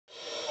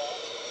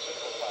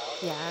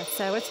Yeah,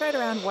 so it's right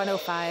around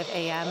 1:05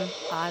 a.m.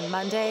 on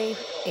Monday,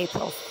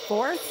 April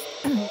 4th.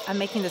 I'm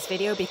making this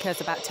video because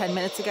about 10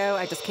 minutes ago,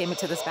 I just came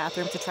into this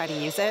bathroom to try to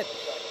use it.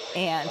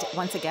 And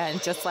once again,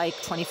 just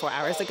like 24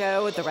 hours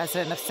ago, the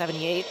resident of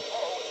 78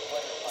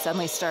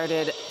 suddenly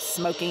started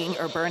smoking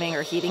or burning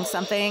or heating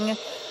something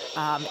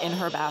in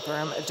her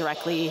bathroom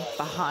directly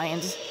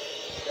behind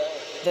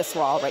this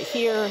wall right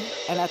here.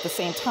 And at the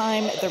same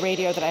time, the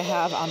radio that I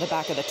have on the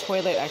back of the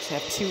toilet, I actually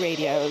have two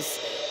radios.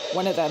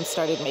 One of them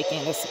started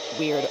making this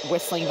weird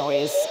whistling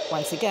noise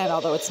once again,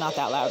 although it's not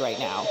that loud right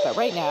now. But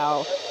right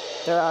now,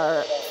 there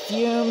are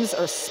fumes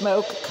or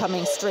smoke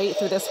coming straight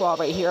through this wall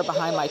right here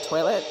behind my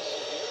toilet.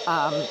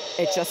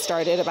 It just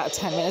started about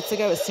 10 minutes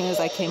ago. As soon as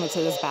I came into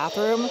this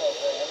bathroom,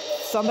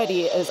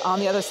 somebody is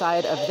on the other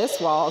side of this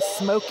wall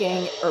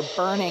smoking or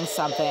burning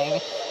something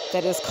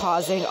that is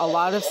causing a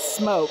lot of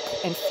smoke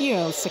and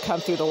fumes to come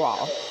through the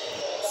wall.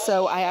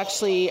 So I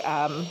actually,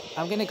 I'm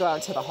going to go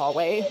out to the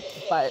hallway,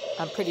 but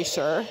I'm pretty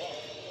sure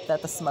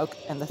that the smoke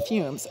and the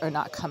fumes are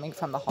not coming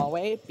from the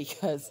hallway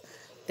because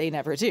they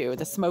never do.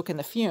 The smoke and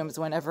the fumes,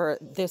 whenever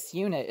this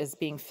unit is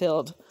being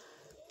filled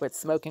with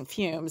smoke and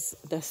fumes,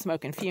 the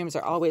smoke and fumes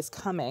are always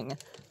coming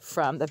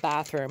from the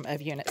bathroom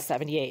of unit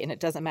 78. And it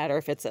doesn't matter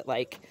if it's at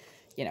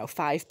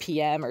 5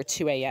 p.m. or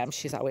 2 a.m.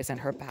 She's always in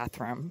her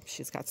bathroom.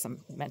 She's got some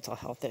mental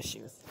health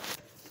issues.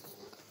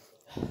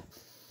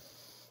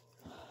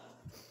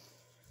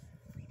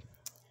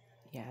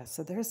 Yeah,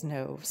 so there's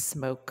no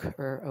smoke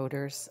or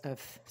odors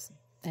of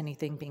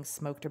anything being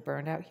smoked or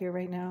burned out here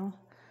right now.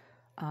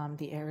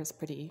 The air is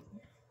pretty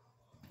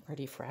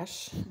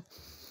fresh.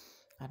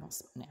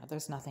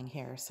 There's nothing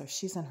here. So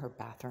she's in her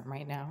bathroom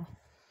right now.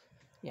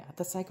 Yeah,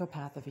 the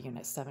psychopath of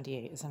unit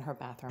 78 is in her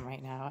bathroom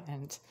right now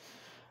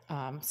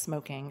and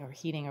smoking or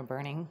heating or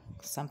burning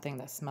something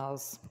that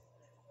smells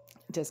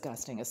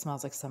disgusting. It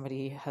smells like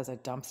somebody has a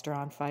dumpster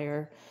on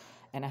fire.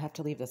 And I have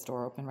to leave this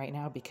door open right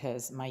now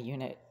because my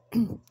unit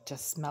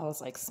just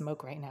smells like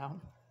smoke right now.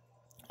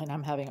 And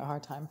I'm having a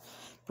hard time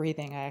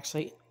breathing. I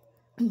actually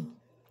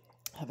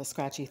have a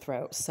scratchy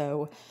throat.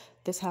 So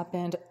this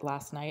happened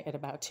last night at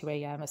about 2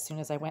 a.m. As soon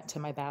as I went to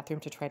my bathroom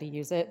to try to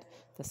use it,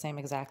 the same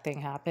exact thing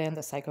happened.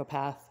 The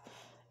psychopath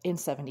in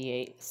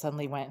 78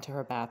 suddenly went into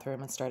her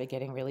bathroom and started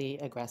getting really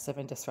aggressive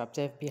and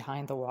disruptive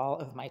behind the wall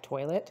of my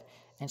toilet.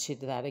 And she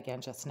did that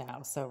again just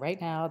now. So right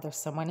now there's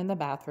someone in the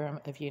bathroom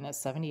of unit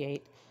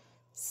 78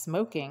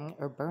 smoking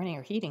or burning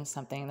or heating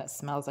something that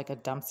smells like a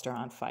dumpster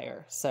on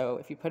fire. So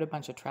if you put a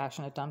bunch of trash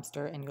in a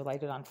dumpster and you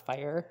light it on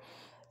fire,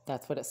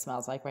 that's what it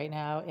smells like right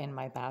now in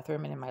my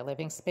bathroom and in my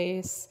living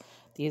space.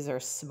 These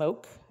are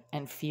smoke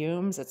and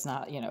fumes. It's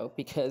not,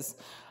 because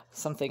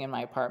something in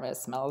my apartment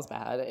smells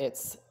bad.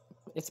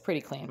 It's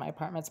pretty clean. My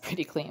apartment's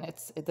pretty clean.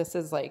 This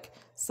is like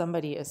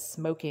somebody is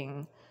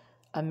smoking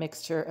a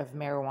mixture of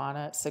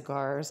marijuana,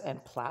 cigars,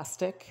 and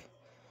plastic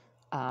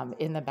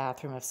in the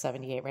bathroom of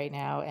 78 right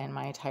now, and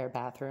my entire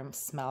bathroom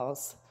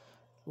smells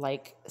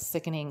like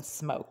sickening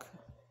smoke,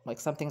 like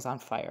something's on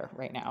fire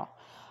right now.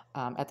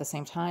 At the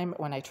same time,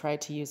 when I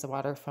tried to use the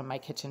water from my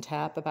kitchen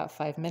tap about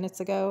 5 minutes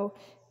ago,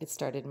 it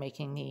started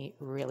making me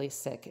really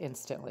sick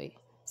instantly.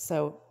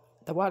 So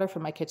the water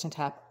from my kitchen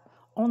tap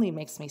only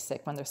makes me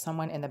sick when there's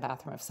someone in the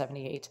bathroom of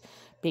 78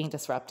 being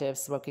disruptive,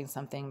 smoking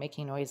something,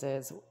 making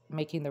noises,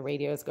 making the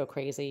radios go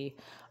crazy.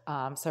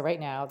 So right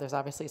now, there's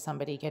obviously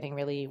somebody getting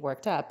really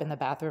worked up in the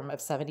bathroom of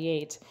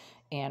 78,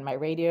 and my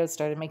radios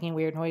started making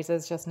weird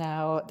noises just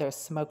now. There's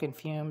smoke and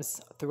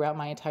fumes throughout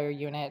my entire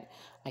unit.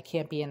 I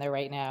can't be in there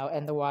right now,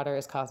 and the water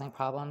is causing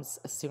problems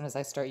as soon as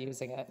I start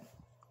using it.